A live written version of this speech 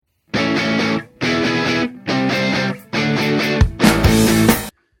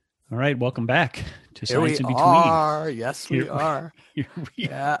All right, welcome back to Here we Science in Between. are. Yes, we Here- are. here we-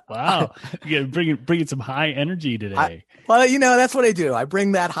 Yeah. Wow, you bringing some high energy today. Well, that's what I do. I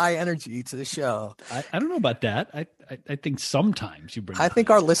bring that high energy to the show. I don't know about that. I think sometimes you bring. I think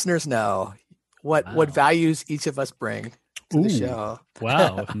high- our listeners know what Wow. values each of us bring to the show.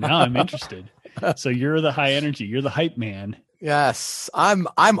 Wow, now I'm interested. So you're the high energy. You're the hype man, Yes, I'm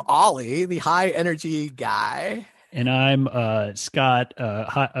Ollie, the high energy guy. and I'm Scott,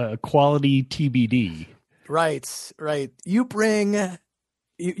 quality TBD. Right. You bring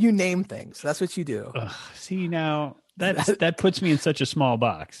you name things. That's what you do. See, now that puts me in such a small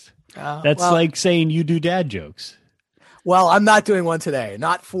box. That's well, like saying you do dad jokes. Well, I'm not doing one today.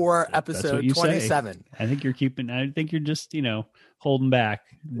 Not for That's what episode you say. 27. I think you're just, holding back,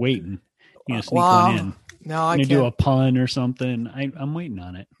 waiting, sneak Well, one in. No, I Gonna can't. do a pun or something. I'm waiting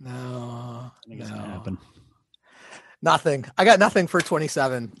on it. No, I think it's gonna happen. Nothing. I got nothing for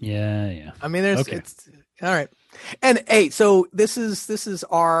 27. Yeah. I mean, Okay. it's all right. And hey, so this is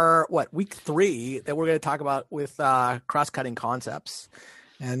our week 3 that we're going to talk about with cross-cutting concepts.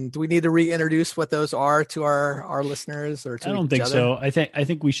 And do we need to reintroduce what those are to our listeners or to I don't each think other? so. I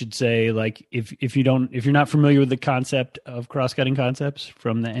think we should say, like, if you're not familiar with the concept of cross-cutting concepts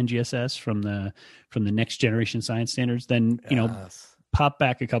from the NGSS, from the next generation science standards, then Yes. pop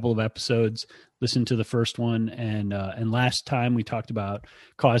back a couple of episodes, listen to the first one, and last time we talked about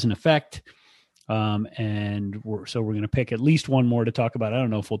cause and effect, and we're going to pick at least one more to talk about. I don't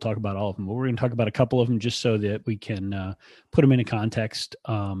know if we'll talk about all of them, but we're going to talk about a couple of them just so that we can put them in a context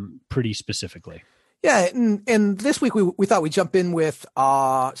pretty specifically. Yeah, and this week we thought we'd jump in with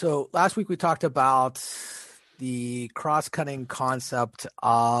so last week we talked about the cross-cutting concept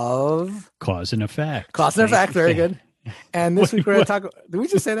of Cause and effect. cause and effect. Very good. And this week we're going to talk. Did we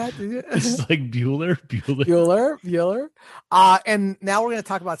just say that? Did you? This is like Bueller. Bueller. And now we're going to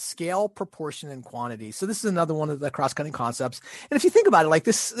talk about scale, proportion, and quantity. So this is another one of the cross-cutting concepts. And if you think about it, like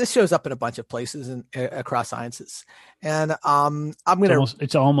this shows up in a bunch of places across sciences. And I'm going to.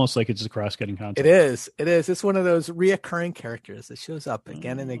 It's almost like it's a cross-cutting concept. It is. It's one of those reoccurring characters that shows up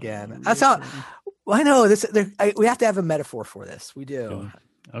again and again. That's how. Well, I know this. We have to have a metaphor for this. We do.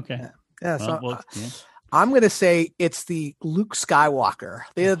 Okay. Yeah. So. Yeah. I'm going to say it's the Luke Skywalker.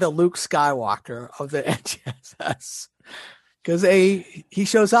 They're the Luke Skywalker of the NGSS because he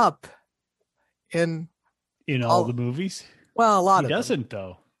shows up in all the movies. Well, a lot he of doesn't them.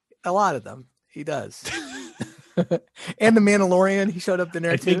 though. A lot of them he does. And the Mandalorian, he showed up in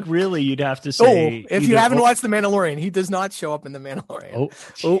there I too. think really you'd have to say. If you haven't watched the Mandalorian, he does not show up in the Mandalorian.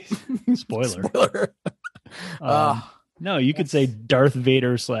 Spoiler. Spoiler. No, you could say Darth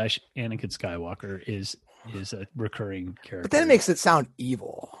Vader / Anakin Skywalker is a recurring character. But then it makes it sound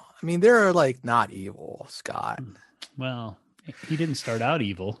evil. I mean, they're like not evil, Scott. Well, he didn't start out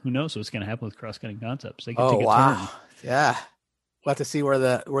evil. Who knows what's going to happen with cross-cutting concepts? They could Oh take a wow, turn. Yeah. We'll have to see where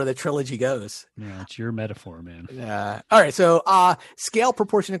the trilogy goes. Yeah, it's your metaphor, man. Yeah. All right. So, scale,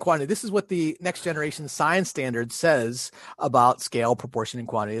 proportion, and quantity. This is what the next generation science standard says about scale, proportion, and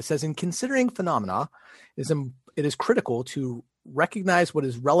quantity. It says, in considering phenomena, it is critical to recognize what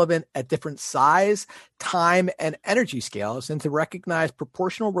is relevant at different size, time, and energy scales, and to recognize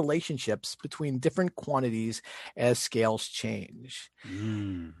proportional relationships between different quantities as scales change.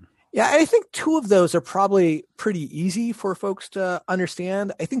 Yeah, I think 2 of those are probably pretty easy for folks to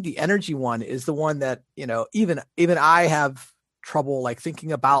understand. I think the energy one is the one that, even I have trouble like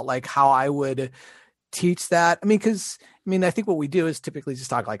thinking about like how I would teach that. I mean, I think what we do is typically just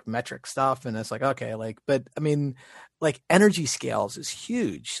talk like metric stuff, and it's like, okay, like, but I mean, like energy scales is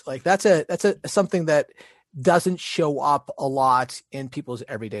huge. Like that's something that doesn't show up a lot in people's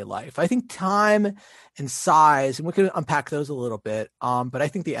everyday life. I think time and size, and we can unpack those a little bit. But I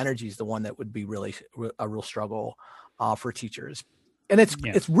think the energy is the one that would be really a real struggle for teachers. And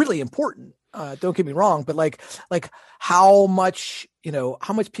it's really important. Don't get me wrong, but like how much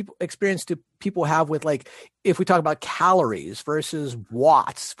people experience do people have with like, if we talk about calories versus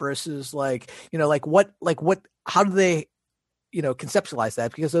watts versus how do they, conceptualize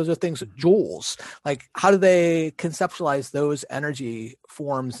that? Because those are things, joules, like how do they conceptualize those energy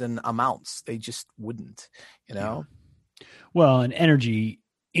forms and amounts? They just wouldn't, Yeah. Well, and energy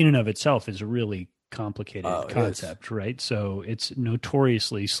in and of itself is a really complicated concept, right? So it's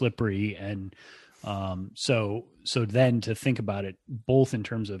notoriously slippery. And so then to think about it, both in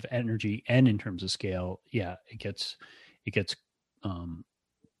terms of energy and in terms of scale, it gets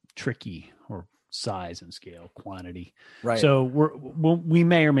tricky, or size and scale, quantity. Right. So we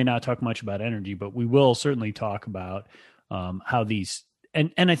may or may not talk much about energy, but we will certainly talk about how these,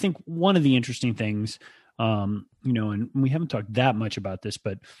 and I think one of the interesting things and we haven't talked that much about this,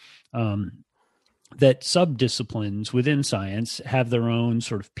 but that subdisciplines within science have their own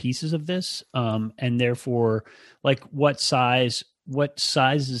sort of pieces of this, and therefore, like what sizes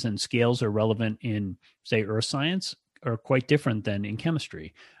and scales are relevant in, say, earth science are quite different than in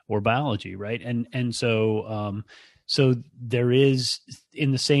chemistry or biology, right? And so there is,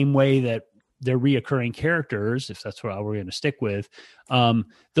 in the same way that they're reoccurring characters, if that's what we're going to stick with,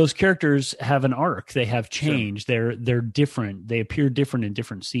 those characters have an arc. They have change. Sure. They're different. They appear different in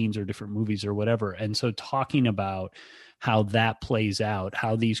different scenes or different movies or whatever. And so talking about how that plays out,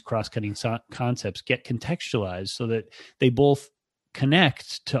 how these cross-cutting concepts get contextualized so that they both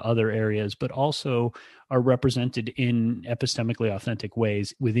connect to other areas, but also are represented in epistemically authentic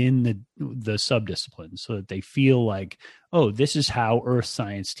ways within the subdisciplines, so that they feel like, oh, this is how earth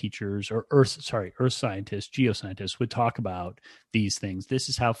science teachers or earth scientists, geoscientists would talk about these things. This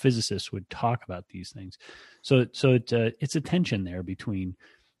is how physicists would talk about these things. So it's a tension there between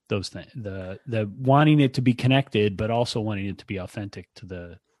those things, the wanting it to be connected, but also wanting it to be authentic to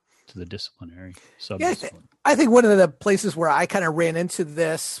the disciplinary subdiscipline. Yeah, I think one of the places where I kind of ran into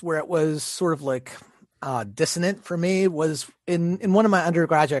this, where it was sort of like dissonant for me, was in one of my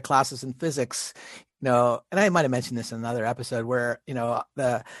undergraduate classes in physics. And I might have mentioned this in another episode, where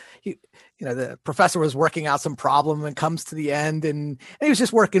the professor was working out some problem and comes to the end, and he was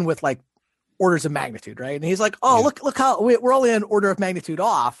just working with like orders of magnitude, right? And he's like, oh, yeah. Look how we're only an order of magnitude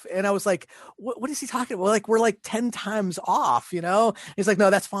off. And I was like, what is he talking about? Like, we're like 10 times off, He's like,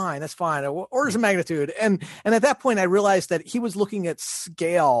 no, that's fine. Orders of magnitude. And at that point I realized that he was looking at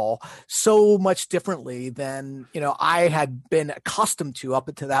scale so much differently than, I had been accustomed to up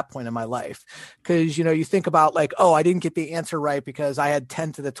until that point in my life. Cause you think about like, oh, I didn't get the answer right because I had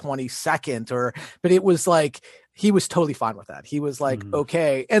 10 to the 22nd, but it was like, he was totally fine with that. He was like,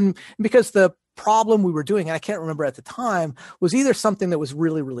 okay. And because the problem we were doing, and I can't remember at the time, was either something that was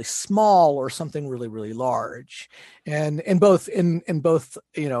really, really small or something really, really large. And in both,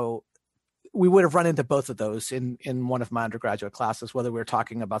 we would have run into both of those in one of my undergraduate classes, whether we were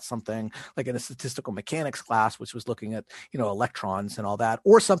talking about something like in a statistical mechanics class, which was looking at, electrons and all that,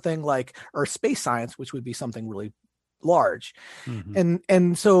 or something like Earth space science, which would be something really large.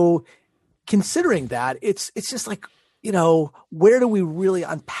 And so considering that, it's just like, where do we really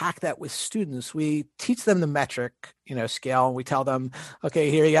unpack that with students? We teach them the metric, scale, and we tell them, okay,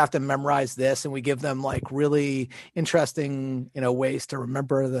 here you have to memorize this. And we give them like really interesting, ways to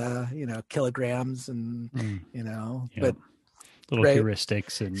remember the, kilograms and, but little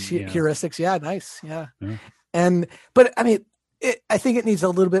heuristics and heuristics. Yeah. Nice. Yeah. But I mean, I think it needs a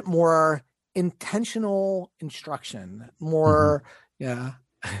little bit more intentional instruction, more,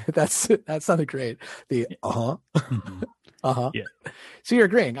 that sounded great. The Yeah. So you're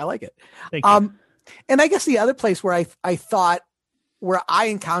agreeing. I like it. Thank you. And I guess the other place where I thought, where I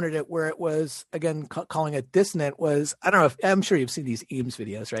encountered it, where it was again calling it dissonant, was, I don't know if, I'm sure you've seen these Eames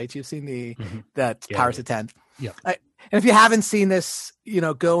videos, right? You've seen that powers of 10. Yeah. And if you haven't seen this,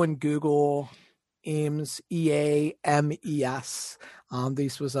 go and Google Eames, EAMES.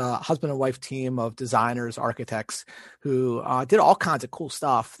 This was a husband and wife team of designers, architects who did all kinds of cool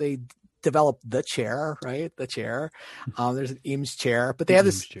stuff. They developed the chair, right? The chair. There's an Eames chair, but they have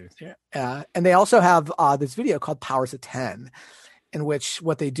this, and they also have this video called Powers of 10, in which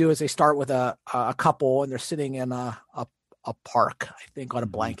what they do is they start with a couple, and they're sitting in a park, I think, on a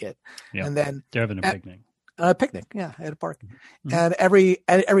blanket, and then they're having a picnic. A picnic, yeah, at a park. And every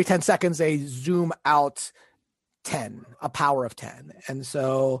 10 seconds they zoom out 10, a power of 10. And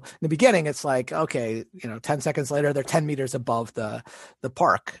so in the beginning, it's like, okay, 10 seconds later, they're 10 meters above the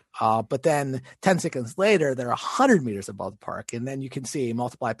park. But then 10 seconds later, they're 100 meters above the park. And then you can see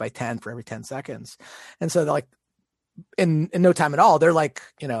multiply it by 10 for every 10 seconds. And so they're like, in no time at all, they're like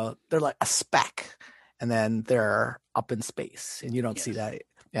a speck, and then they're up in space, and you don't see that.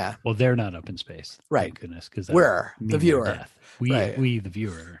 Yeah. Well, they're not up in space. Right. Thank goodness. Because we're the viewer. We, the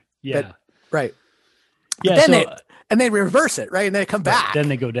viewer. Yeah. But, right. Yeah. But then they reverse it, right? And they come back. Then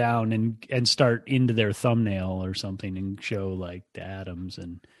they go down and start into their thumbnail or something and show like the atoms.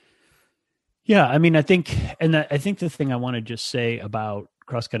 And yeah, I mean, I think the thing I want to just say about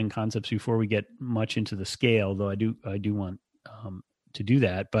cross-cutting concepts before we get much into the scale, though I do want to do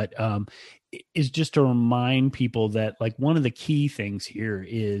that, but is just to remind people that like one of the key things here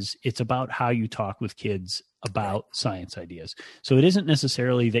is it's about how you talk with kids about science ideas. So it isn't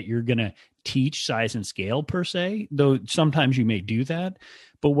necessarily that you're going to teach size and scale per se, though sometimes you may do that.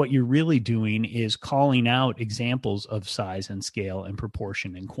 But what you're really doing is calling out examples of size and scale and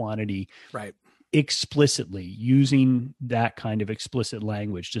proportion and quantity, right, explicitly using that kind of explicit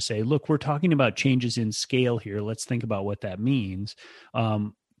language to say, look, we're talking about changes in scale here. Let's think about what that means.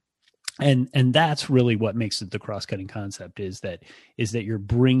 And that's really what makes it the cross-cutting concept, is that you're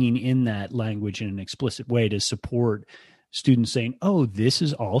bringing in that language in an explicit way to support students saying, oh, this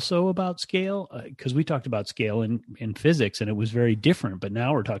is also about scale, because we talked about scale in physics and it was very different, but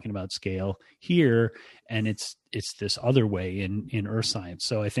now we're talking about scale here, and it's this other way in earth science.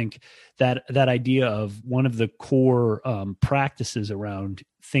 So I think that idea of one of the core practices around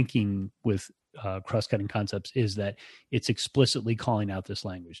thinking with cross-cutting concepts is that it's explicitly calling out this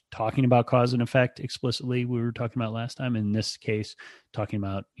language, talking about cause and effect explicitly, we were talking about last time. In this case, talking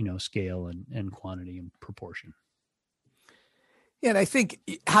about, scale and quantity and proportion. Yeah, and I think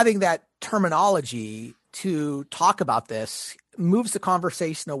having that terminology to talk about this moves the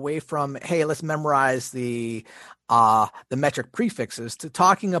conversation away from, hey, let's memorize the metric prefixes, to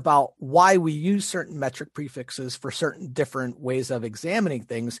talking about why we use certain metric prefixes for certain different ways of examining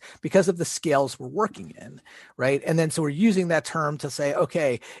things because of the scales we're working in, right? And then so we're using that term to say,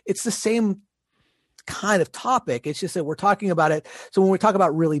 okay, it's the same kind of topic. It's just that we're talking about it. So when we talk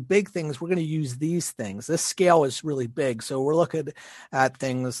about really big things, we're going to use these things. This scale is really big. So we're looking at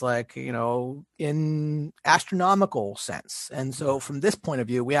things like, in astronomical sense. And so from this point of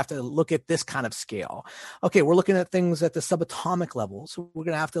view, we have to look at this kind of scale. Okay, we're looking at things at the subatomic level. So we're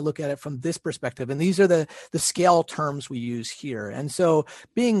going to have to look at it from this perspective. And these are the scale terms we use here. And so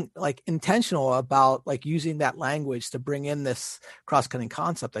being intentional about using that language to bring in this cross-cutting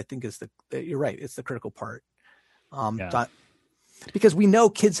concept, I think is you're right. It's the critical part. Because we know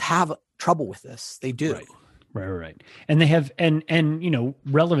kids have trouble with this. They do. Right. And they have, and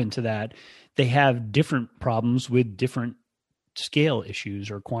relevant to that, they have different problems with different scale issues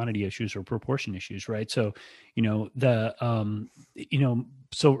or quantity issues or proportion issues, right? So,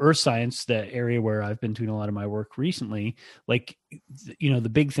 so earth science, the area where I've been doing a lot of my work recently, the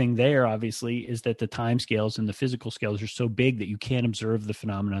big thing there obviously is that the time scales and the physical scales are so big that you can't observe the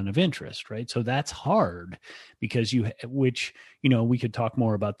phenomenon of interest, right? So that's hard because we could talk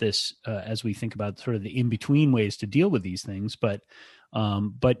more about this as we think about sort of the in-between ways to deal with these things, but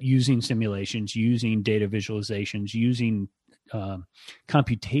using simulations, using data visualizations, using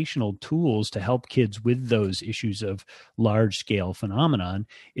computational tools to help kids with those issues of large scale phenomenon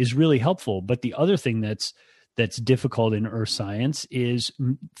is really helpful. But the other thing that's difficult in earth science is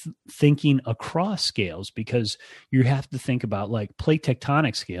thinking across scales, because you have to think about plate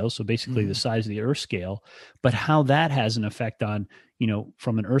tectonic scales, so basically the size of the earth scale, but how that has an effect on,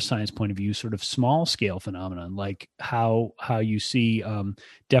 from an earth science point of view, sort of small scale phenomenon, like how you see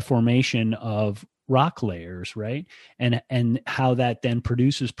deformation of rock layers, right? And how that then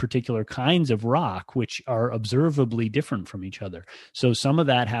produces particular kinds of rock, which are observably different from each other. So some of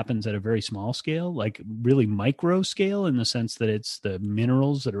that happens at a very small scale, like really micro scale, in the sense that it's the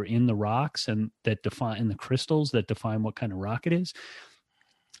minerals that are in the rocks and that define the crystals that define what kind of rock it is,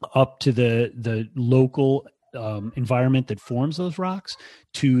 up to the local environment that forms those rocks,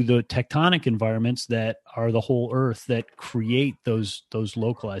 to the tectonic environments that are the whole earth that create those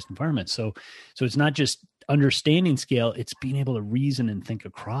localized environments. So it's not just understanding scale, it's being able to reason and think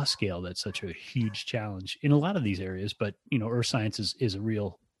across scale that's such a huge challenge in a lot of these areas. But earth science is a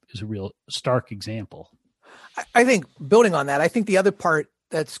real stark example. I think building on that, I think the other part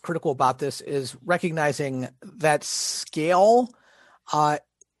that's critical about this is recognizing that scale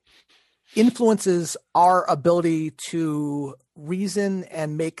influences our ability to reason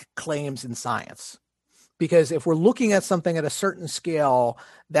and make claims in science. Because if we're looking at something at a certain scale,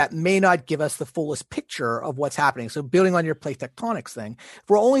 that may not give us the fullest picture of what's happening. So building on your plate tectonics thing, if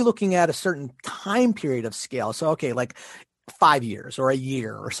we're only looking at a certain time period of scale, so okay, like 5 years or a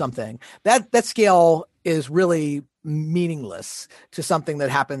year or something, that scale is really meaningless to something that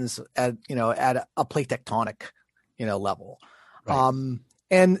happens at a plate tectonic level. Right.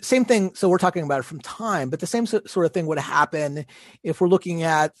 And same thing, so we're talking about it from time, but the same sort of thing would happen if we're looking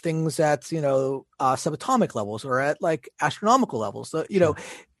at things at, subatomic levels or at astronomical levels. So,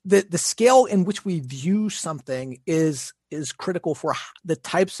 the scale in which we view something is critical for the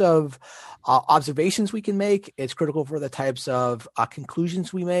types of observations we can make. It's critical for the types of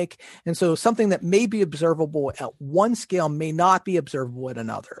conclusions we make. And so something that may be observable at one scale may not be observable at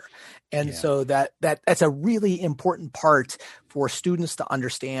another. And so that's a really important part for students to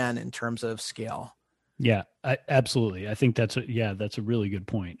understand in terms of scale. Yeah, absolutely. I think that's a really good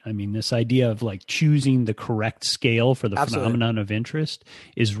point. I mean, this idea of like choosing the correct scale for the Absolutely. phenomenon of interest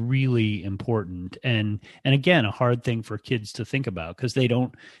is really important, and again, a hard thing for kids to think about because they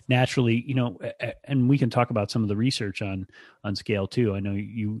don't naturally, and we can talk about some of the research on scale too. I know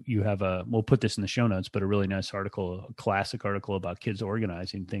you have we'll put this in the show notes, but a really nice article, a classic article about kids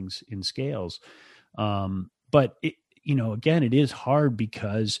organizing things in scales. But again, it is hard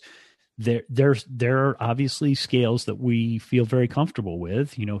because there are obviously scales that we feel very comfortable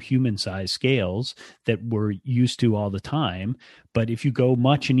with, human size scales that we're used to all the time. But if you go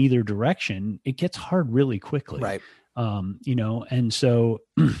much in either direction, it gets hard really quickly. Right. And so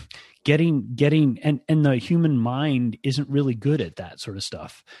getting and the human mind isn't really good at that sort of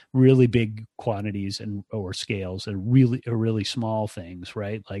stuff, really big quantities or scales and really small things,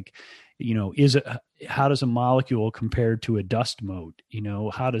 right? Like, how does a molecule compare to a dust mote?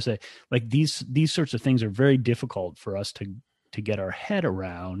 How does it, like, these sorts of things are very difficult for us to get our head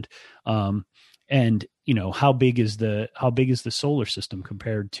around. And how big is the solar system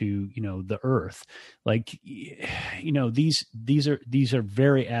compared to the Earth? Like, these are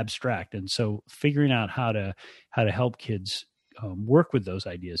very abstract, and so figuring out how to help kids work with those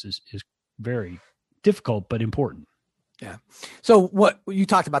ideas is very difficult but important. Yeah. So what you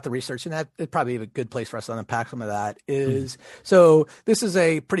talked about the research, and that is probably a good place for us to unpack some of that is, so this is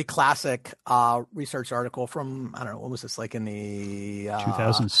a pretty classic research article from, I don't know, when was this, like in the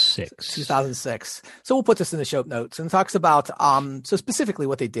 2006. So we'll put this in the show notes, and it talks about, so specifically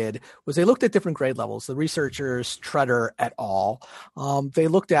what they did was they looked at different grade levels. The researchers, Tretter et al., they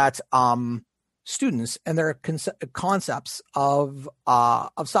looked at students and their concepts of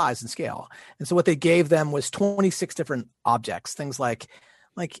size and scale. And so what they gave them was 26 different objects, things like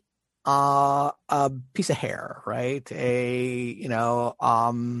a piece of hair, right? A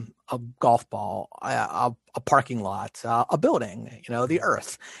golf ball, a parking lot, a building, the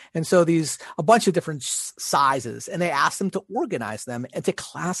earth. And so a bunch of different sizes, and they asked them to organize them and to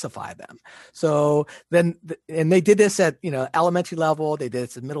classify them. So then, and they did this at, elementary level, they did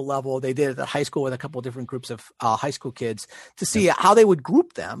it at middle level, they did it at high school with a couple of different groups of high school kids to see how they would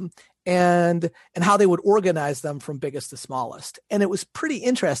group them and how they would organize them from biggest to smallest. And it was pretty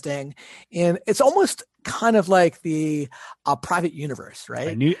interesting. And it's almost kind of like the private universe, right?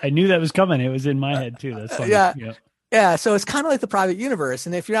 I knew that was coming. It was in my head too. That's funny. Yeah. So it's kind of like the private universe.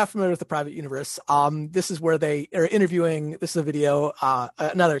 And if you're not familiar with the private universe, this is where they are interviewing. This is a video,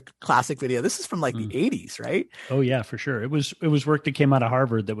 another classic video. This is from like the 80s, right? Oh yeah, for sure. It was work that came out of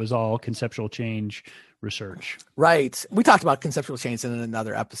Harvard that was all conceptual change research. Right. We talked about conceptual change in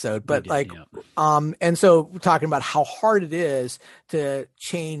another episode, but and so we're talking about how hard it is to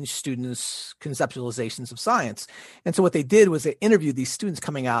change students' conceptualizations of science. And so what they did was they interviewed these students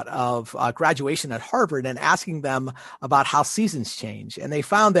coming out of graduation at Harvard and asking them about how seasons change. And they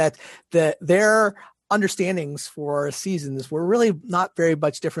found that their understandings for seasons were really not very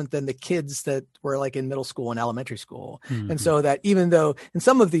much different than the kids that were like in middle school and elementary school. Mm-hmm. And so that even though in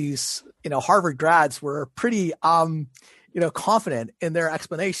some of these, Harvard grads were pretty, confident in their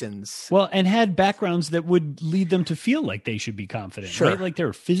explanations. Well, and had backgrounds that would lead them to feel like they should be confident, sure. Right? Like there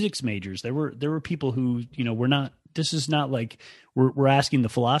were physics majors. There were people who, were not, this is not like we're asking the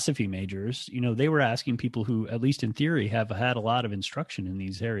philosophy majors, they were asking people who, at least in theory, have had a lot of instruction in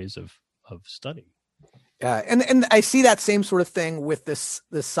these areas of study. Yeah, and I see that same sort of thing with this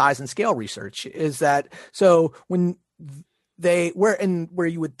size and scale research is that, so when where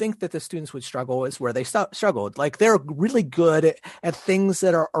you would think that the students would struggle is where they struggled. Like they're really good at things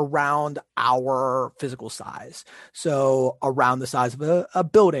that are around our physical size. So around the size of a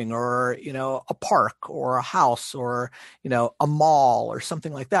building or, a park or a house or, a mall or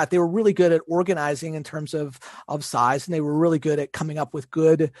something like that. They were really good at organizing in terms of size, and they were really good at coming up with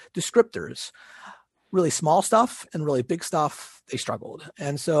good descriptors. Really small stuff and really big stuff, they struggled.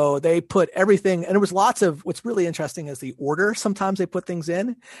 And so they put everything, and there was lots of, what's really interesting is the order sometimes they put things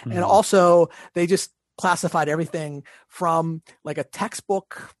in. Mm-hmm. And also they just classified everything from like a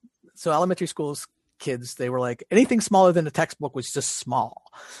textbook. So elementary schools kids, they were like, anything smaller than a textbook was just small.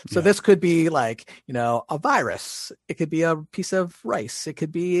 So this could be like, a virus. It could be a piece of rice. It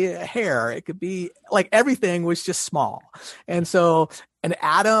could be hair. It could be like everything was just small. And so an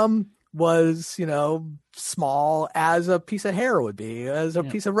atom was, small as a piece of hair would be, as a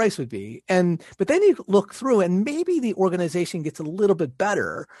piece of rice would be. But then you look through and maybe the organization gets a little bit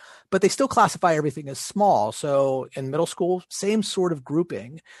better, but they still classify everything as small. So in middle school, same sort of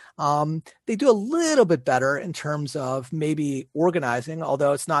grouping. They do a little bit better in terms of maybe organizing,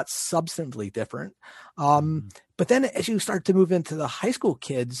 although it's not substantively different. But then as you start to move into the high school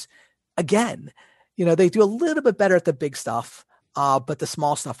kids, again, they do a little bit better at the big stuff, but the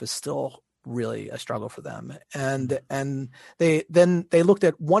small stuff is still really a struggle for them. And they looked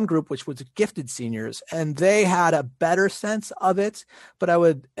at one group, which was gifted seniors, and they had a better sense of it. But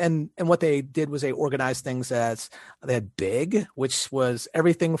and what they did was they organized things as they had big, which was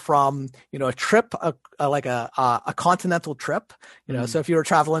everything from, a trip, like a continental trip, so if you were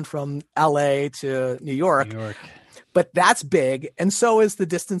traveling from LA to New York, but that's big. And so is the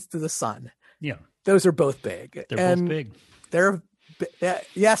distance to the sun. Yeah. Those are both big. They're both big.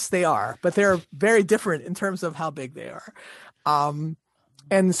 Yes, they are, but they're very different in terms of how big they are. And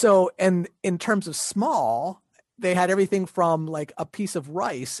in terms of small, they had everything from like a piece of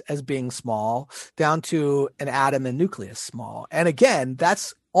rice as being small down to an atom and nucleus small. And again,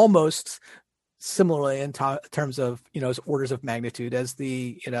 that's almost similarly in terms of, as orders of magnitude as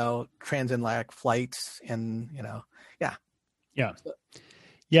the, transatlantic flights and, yeah. Yeah.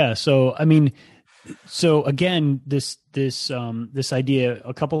 Yeah. So, I mean, so again, this idea,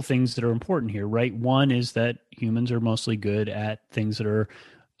 a couple of things that are important here, right? One is that humans are mostly good at things that are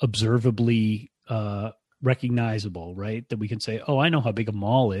observably recognizable, right? That we can say, oh, I know how big a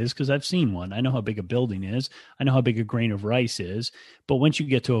mall is because I've seen one. I know how big a building is. I know how big a grain of rice is. But once you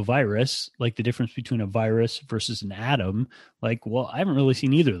get to a virus, like the difference between a virus versus an atom, like, well, I haven't really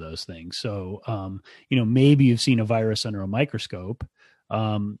seen either of those things. So, maybe you've seen a virus under a microscope.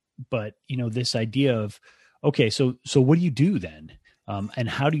 But, this idea of, okay, so what do you do then? And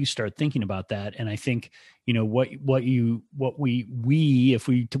how do you start thinking about that? And I think, if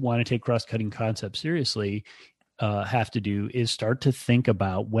we want to take cross-cutting concepts seriously, have to do is start to think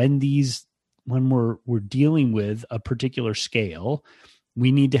about when we're dealing with a particular scale,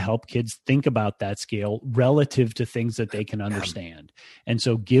 we need to help kids think about that scale relative to things that they can understand. And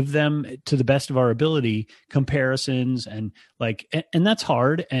so give them, to the best of our ability, comparisons and that's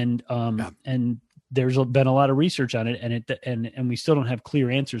hard. And there's been a lot of research on it, and we still don't have clear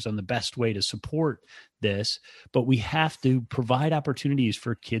answers on the best way to support this, but we have to provide opportunities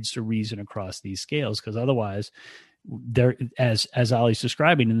for kids to reason across these scales, because otherwise there, as Ollie's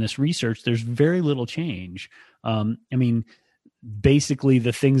describing in this research, there's very little change. Basically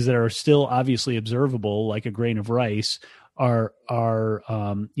the things that are still obviously observable, like a grain of rice, are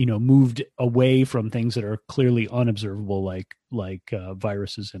moved away from things that are clearly unobservable, like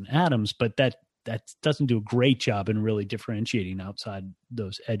viruses and atoms. But that doesn't do a great job in really differentiating outside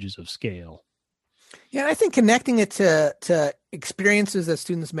those edges of scale. Yeah, I think connecting it to experiences that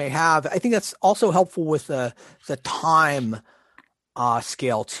students may have, I think that's also helpful with the time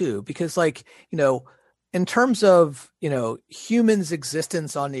scale too, because in terms of, humans'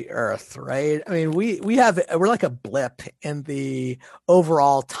 existence on the earth, right? I mean, we're like a blip in the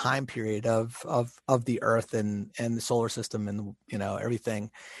overall time period of the earth and the solar system and,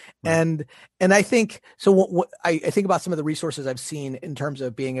 everything. Right. And I think, so what I think about some of the resources I've seen in terms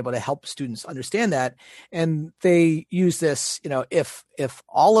of being able to help students understand that. And they use this, if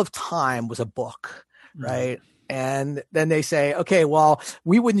all of time was a book, right? And then they say, okay, well,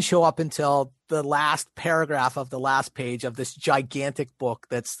 we wouldn't show up until the last paragraph of the last page of this gigantic book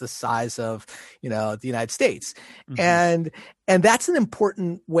that's the size of, the United States. Mm-hmm. And that's an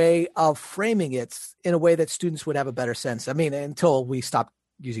important way of framing it in a way that students would have a better sense. I mean, until we stop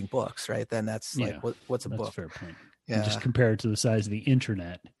using books, right? Then that's what's a book? That's a fair point. Yeah. And just compare it to the size of the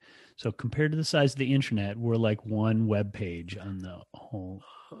internet. So compared to the size of the internet, we're like one web page on the whole.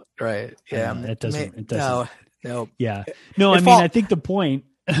 Right. Yeah. It doesn't. No. Yeah. No, I think the point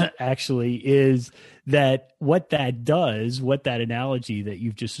actually is that what that analogy that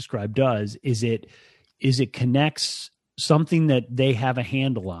you've just described does is it connects something that they have a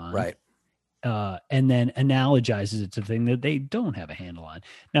handle on. Right. And then analogizes it to a thing that they don't have a handle on.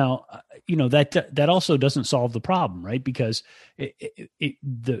 Now, that also doesn't solve the problem, right? Because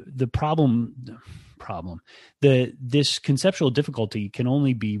this conceptual difficulty can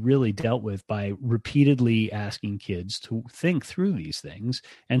only be really dealt with by repeatedly asking kids to think through these things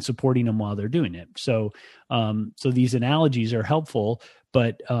and supporting them while they're doing it. So these analogies are helpful,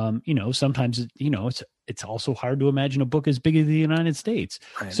 but sometimes it's also hard to imagine a book as big as the United States.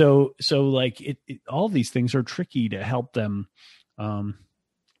 Right. So all these things are tricky to help them,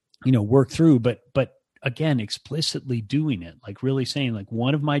 work through, but again, explicitly doing it, like really saying, like,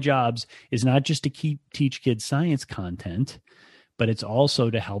 one of my jobs is not just to teach kids science content, but it's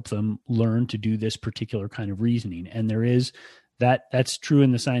also to help them learn to do this particular kind of reasoning. And there is that's true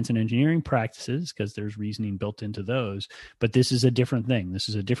in the science and engineering practices because there's reasoning built into those, but this is a different thing. This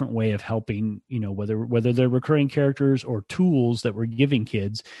is a different way of helping, whether they're recurring characters or tools that we're giving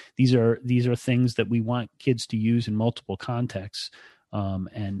kids. These are things that we want kids to use in multiple contexts.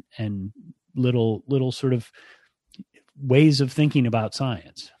 And little sort of ways of thinking about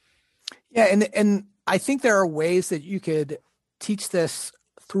science. Yeah. And I think there are ways that you could teach this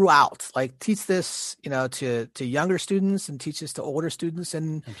throughout, like teach this, to younger students and teach this to older students.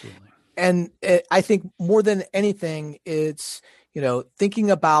 Absolutely. And I think more than anything, it's,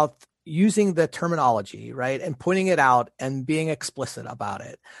 thinking about using the terminology, right, and pointing it out and being explicit about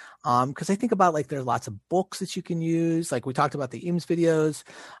it. Because I think about, like, there's lots of books that you can use. Like we talked about the Eames videos.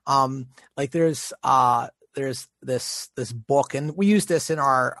 Like there's this book, and we use this in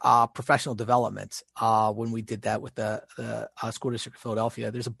our professional development when we did that with the School District of Philadelphia.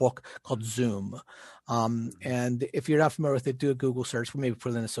 There's a book called Zoom. And if you're not familiar with it, do a Google search. We maybe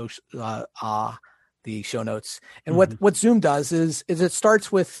put it in the show notes. And what Zoom does is it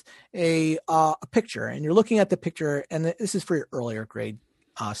starts with a picture, and you're looking at the picture, and this is for your earlier grade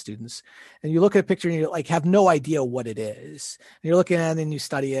students, and you look at a picture and you like have no idea what it is. And you're looking at it and you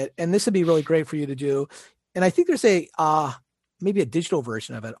study it, and this would be really great for you to do. And I think there's maybe a digital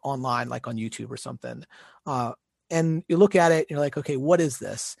version of it online, like on YouTube or something. And you look at it and you're like, okay, what is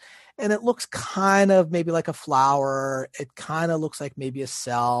this? And it looks kind of maybe like a flower. It kind of looks like maybe a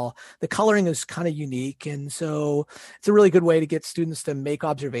cell. The coloring is kind of unique. And so it's a really good way to get students to make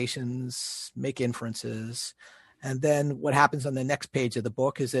observations, make inferences. And then what happens on the next page of the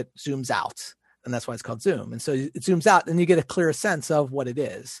book is it zooms out. And that's why it's called Zoom. And so it zooms out and you get a clearer sense of what it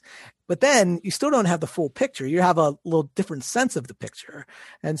is. But then you still don't have the full picture. You have a little different sense of the picture.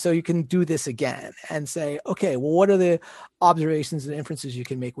 And so you can do this again and say, okay, well, what are the observations and inferences you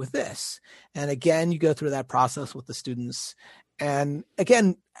can make with this? And again, you go through that process with the students. And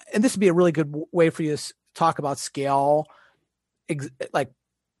again, and this would be a really good way for you to talk about scale,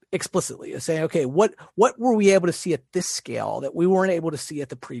 explicitly, is saying, okay, what were we able to see at this scale that we weren't able to see at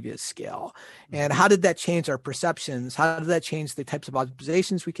the previous scale? And how did that change our perceptions? How did that change the types of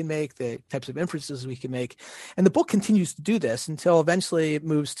observations we can make, the types of inferences we can make? And the book continues to do this until eventually it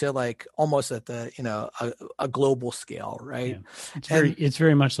moves to like almost at the, a global scale, right? Yeah. It's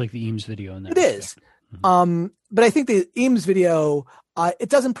very much like the Eames video in that respect. It is. Mm-hmm. But I think the Eames video, it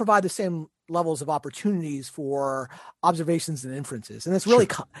doesn't provide the same levels of opportunities for observations and inferences. And it's really,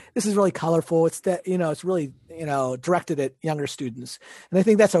 this is really colorful. It's that, it's really, directed at younger students. And I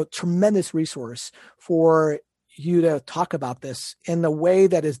think that's a tremendous resource for you to talk about this in the way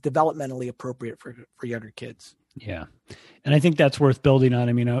that is developmentally appropriate for younger kids. Yeah. And I think that's worth building on.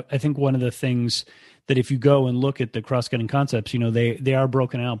 I mean, I think one of the things that if you go and look at the cross-cutting concepts, they are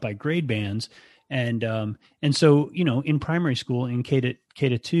broken out by grade bands. And so, in primary school, in K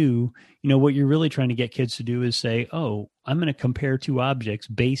to 2, what you're really trying to get kids to do is say, oh, I'm going to compare two objects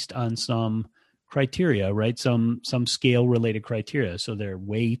based on some criteria, right? Some scale related criteria. So their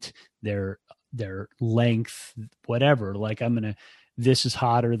weight, their length, whatever, like this is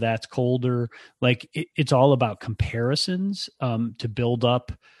hotter, that's colder. Like it's all about comparisons, to build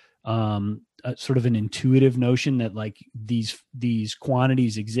up, sort of an intuitive notion that like these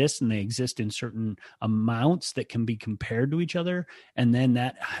quantities exist and they exist in certain amounts that can be compared to each other. And then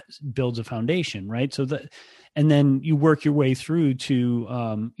that builds a foundation, right? And then you work your way through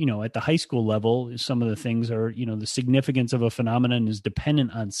to, at the high school level, some of the things are, the significance of a phenomenon is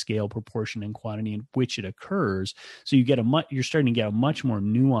dependent on scale, proportion, and quantity in which it occurs. So you're starting to get a much more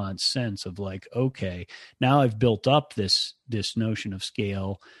nuanced sense of like, okay, now I've built up this notion of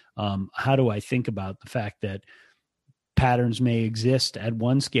scale. How do I think about the fact that patterns may exist at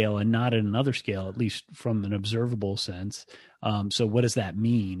one scale and not at another scale, at least from an observable sense? So what does that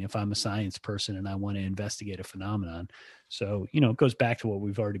mean if I'm a science person and I want to investigate a phenomenon? So, it goes back to what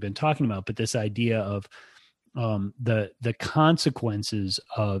we've already been talking about, but this idea of the consequences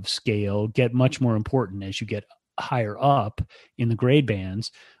of scale get much more important as you get higher up in the grade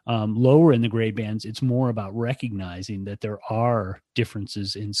bands. Lower in the grade bands, it's more about recognizing that there are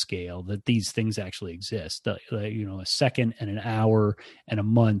differences in scale, that these things actually exist. A second and an hour and a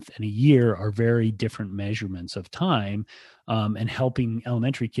month and a year are very different measurements of time, and helping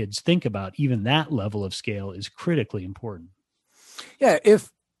elementary kids think about even that level of scale is critically important. Yeah.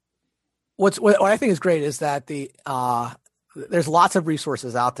 What I think is great is that there's lots of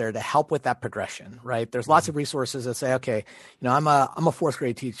resources out there to help with that progression, right? There's lots of resources that say, okay, I'm a fourth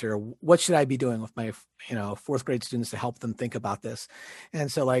grade teacher. What should I be doing with my, fourth grade students to help them think about this?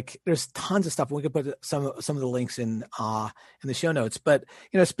 And so like, there's tons of stuff. We could put some of the links in the show notes, but,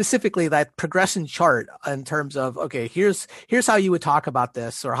 specifically that progression chart in terms of, okay, here's how you would talk about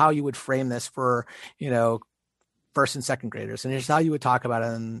this or how you would frame this for, first and second graders. And here's how you would talk about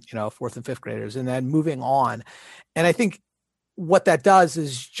it in, fourth and fifth graders, and then moving on. And I think what that does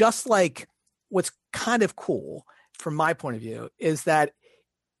is just like what's kind of cool from my point of view is that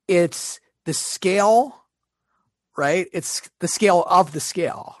it's the scale, right? It's the scale of the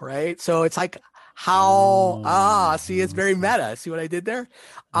scale, right? So it's like see, it's very meta. See what I did there?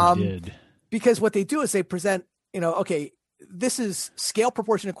 I did. Because what they do is they present, okay, this is scale,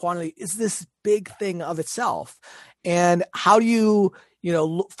 proportion, and quantity is this big thing of itself. And how do you,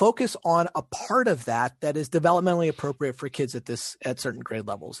 focus on a part of that is developmentally appropriate for kids at certain grade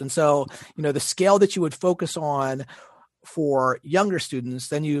levels. And so, the scale that you would focus on for younger students,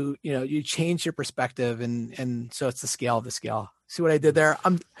 then you change your perspective. And so it's the scale of the scale. See what I did there?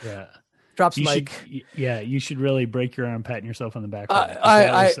 Drops mic. You should really break your arm patting yourself on the back.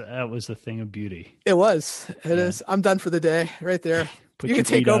 That was the thing of beauty. It was. It is. I'm done for the day right there. You can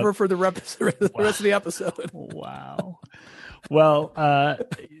take over for the rest of the episode. Wow. Well,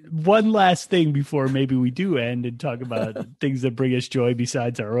 one last thing before maybe we do end and talk about things that bring us joy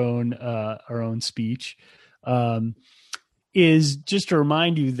besides our own speech, is just to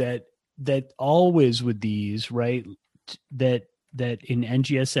remind you that always with these, right, that in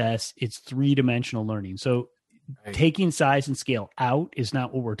NGSS, it's 3-dimensional learning. So taking size and scale out is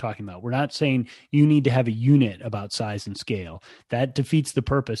not what we're talking about. We're not saying you need to have a unit about size and scale. That defeats the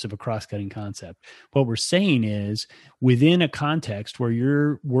purpose of a cross-cutting concept. What we're saying is within a context where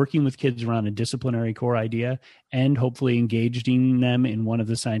you're working with kids around a disciplinary core idea and hopefully engaging them in one of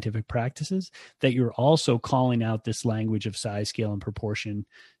the scientific practices, that you're also calling out this language of size, scale, and proportion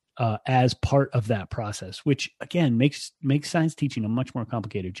as part of that process, which again makes science teaching a much more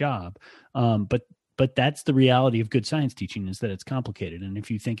complicated job. But that's the reality of good science teaching, is that it's complicated. And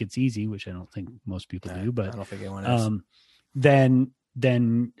if you think it's easy, which I don't think most people do, but I don't think anyone is,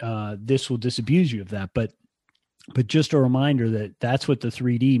 then this will disabuse you of that. But just a reminder that that's what the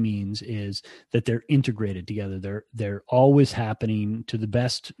 3D means, is that they're integrated together. They're always happening to the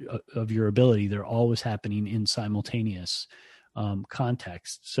best of your ability. They're always happening in simultaneous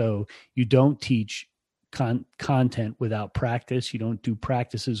context. So you don't teach content without practice. You don't do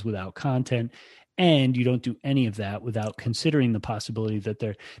practices without content. And you don't do any of that without considering the possibility that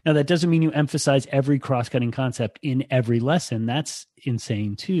now that doesn't mean you emphasize every cross-cutting concept in every lesson. That's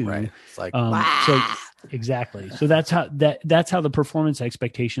insane too. Right. It's like, so exactly. So that's how the performance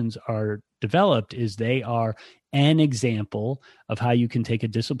expectations are developed, is they are an example of how you can take a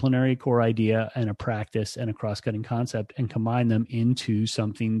disciplinary core idea and a practice and a cross-cutting concept and combine them into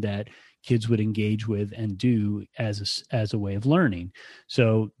something that kids would engage with and do as a way of learning.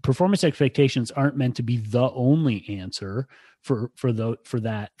 So performance expectations aren't meant to be the only answer for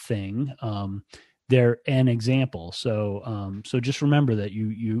that thing. They're an example. So just remember that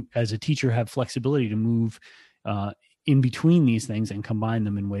you as a teacher have flexibility to move in between these things and combine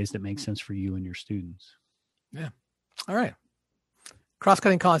them in ways that make sense for you and your students. Yeah. All right.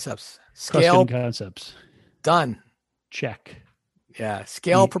 Cross-cutting concepts. Scale. Cross-cutting concepts. Done. Check. Yeah.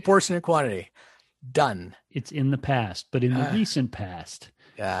 Scale, proportion, and quantity. Done. It's in the past, but in the recent past.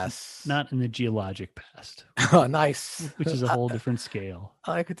 Yes. Not in the geologic past. Oh, nice. Which is a whole different scale.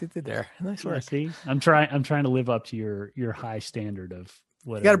 I like what you did there. Nice work. See, I'm trying to live up to your high standard of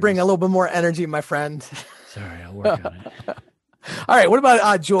what. You got to bring a little bit more energy, my friend. Sorry, I'll work on it. All right. What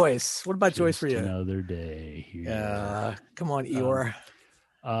about Joyce? What about Joyce for you? Another day here. Come on, Eeyore.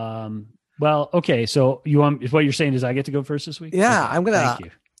 Well, okay. So what you're saying is I get to go first this week? Yeah, okay. I'm going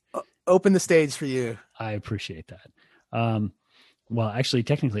to open the stage for you. I appreciate that. Well, actually,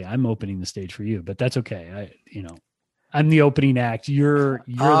 technically I'm opening the stage for you, but that's okay. I'm the opening act. You're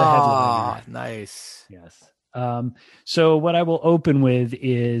the headliner. Nice. Yes. So what I will open with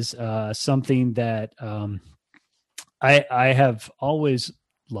is something that I have always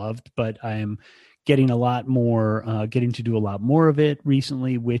loved, but I am getting to do a lot more of it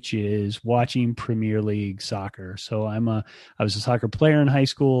recently, which is watching Premier League soccer. So I was a soccer player in high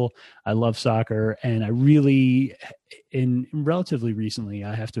school. I love soccer, and I really, relatively recently,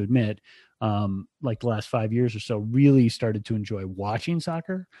 I have to admit, like the last 5 years or so, really started to enjoy watching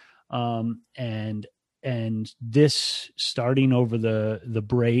soccer. And this starting over the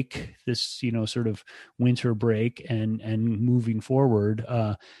break, this, sort of winter break and moving forward,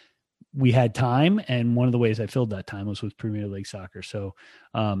 we had time, and one of the ways I filled that time was with Premier League soccer. So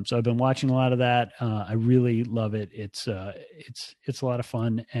I've been watching a lot of that. I really love it. It's a lot of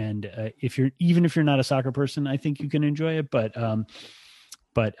fun. And if you're not a soccer person, I think you can enjoy it. But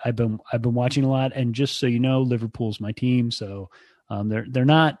I've been watching a lot, and just so you know, Liverpool's my team. So they're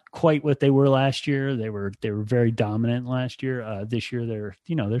not quite what they were last year. They were very dominant last year. This year they're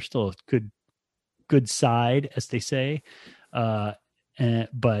still a good side, as they say.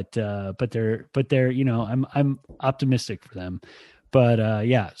 But they're I'm optimistic for them.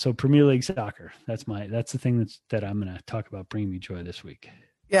 But so Premier League soccer, that's the thing that I'm going to talk about bringing me joy this week.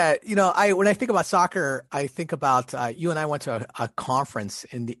 Yeah, when I think about soccer, I think about you and I went to a conference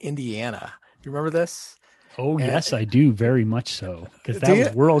in Indiana. Do you remember this? Oh, And, yes, I do, very much so, because that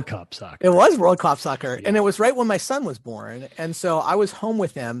was World Cup soccer. It was World Cup soccer, Yeah. and it was right when my son was born, and so I was home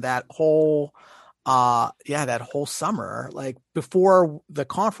with him that whole summer, like before the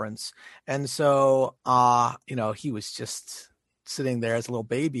conference. And so he was just sitting there as a little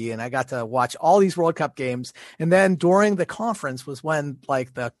baby, and I got to watch all these World Cup games. And then during the conference was when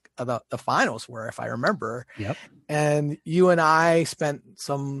like the finals were, if I remember. Yep. And you and I spent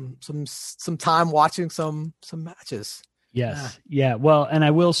some time watching some matches. Yes. Yeah. Well, and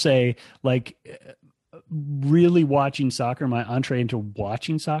I will say, like, really watching soccer, my entree into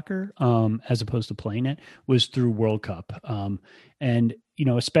watching soccer, as opposed to playing it, was through World Cup. And,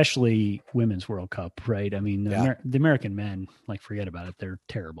 especially Women's World Cup, right? I mean, the American men, like, forget about it. They're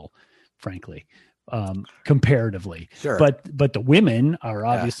terrible, frankly, comparatively. Sure. But the women are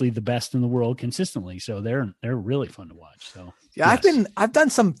obviously the best in the world consistently. So they're really fun to watch. So yeah, yes. I've done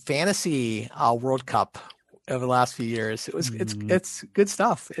some fantasy World Cup over the last few years. It's good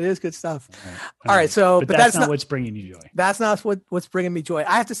stuff. It is good stuff. All right. So, but that's not what's bringing you joy. That's not what's bringing me joy.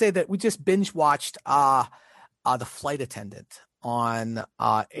 I have to say that we just binge watched The Flight Attendant on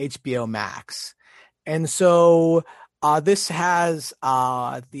HBO Max. And so this has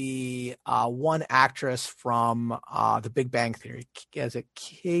the one actress from The Big Bang Theory. Is it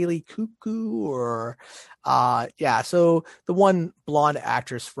Kaylee Cuoco or so the one blonde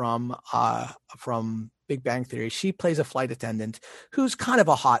actress from Big Bang Theory, she plays a flight attendant who's kind of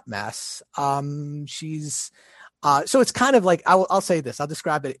a hot mess. She's so it's kind of like, I'll say this, I'll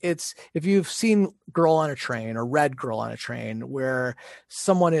describe it. It's, if you've seen Girl on a Train or read Girl on a Train, where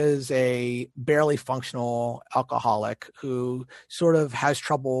someone is a barely functional alcoholic who sort of has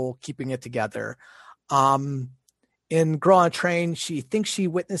trouble keeping it together. In Girl on a Train, she thinks she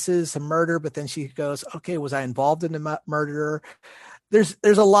witnesses a murder, but then she goes, okay, was I involved in the murder? There's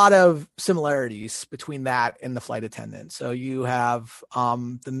a lot of similarities between that and The Flight Attendant. So you have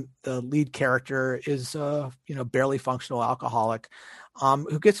the lead character is barely functional alcoholic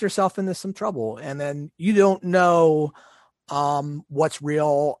who gets herself into some trouble, and then you don't know what's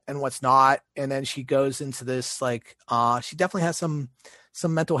real and what's not. And then she goes into this she definitely has some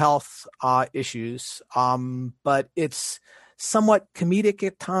mental health issues, but it's somewhat comedic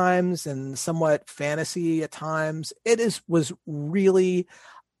at times and somewhat fantasy at times. It was really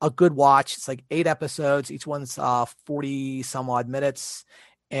a good watch. It's like 8 episodes. Each one's 40 some odd minutes.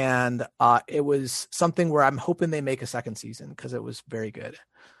 And it was something where I'm hoping they make a second season because it was very good.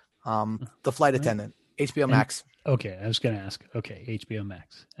 The Flight Attendant, HBO Max. Okay. I was going to ask. Okay. HBO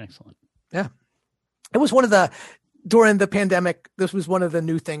Max. Excellent. Yeah. It was during the pandemic, this was one of the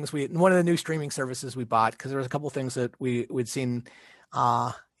new things one of the new streaming services we bought, because there was a couple of things that we'd seen,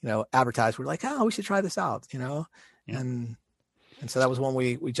 advertised. We're like, we should try this out, Yeah. And so that was one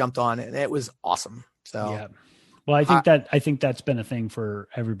we jumped on, and it was awesome. So, yeah. Well, I think that's been a thing for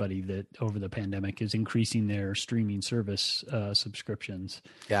everybody that over the pandemic is increasing their streaming service subscriptions.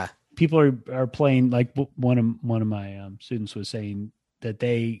 Yeah. People are playing, like one of my students was saying, that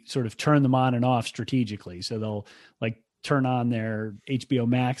they sort of turn them on and off strategically. So they'll like turn on their HBO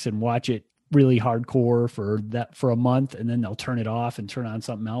Max and watch it really hardcore for a month, and then they'll turn it off and turn on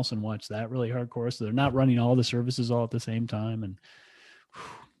something else and watch that really hardcore. So they're not running all the services all at the same time. And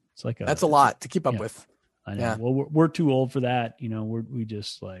it's like that's a lot to keep up with. I know. Yeah. Well, we're too old for that. We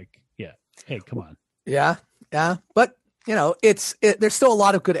just like, hey, come on. Yeah. Yeah. But there's still a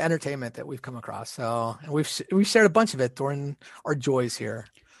lot of good entertainment that we've come across. So, and we've shared a bunch of it during our joys here.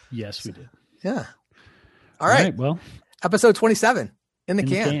 Yes, we did. Yeah. All right. Well, episode 27 in the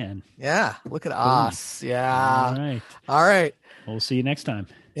can. Yeah. Look at us. Yeah. All right. All right. We'll see you next time.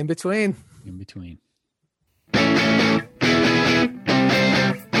 In between. In between.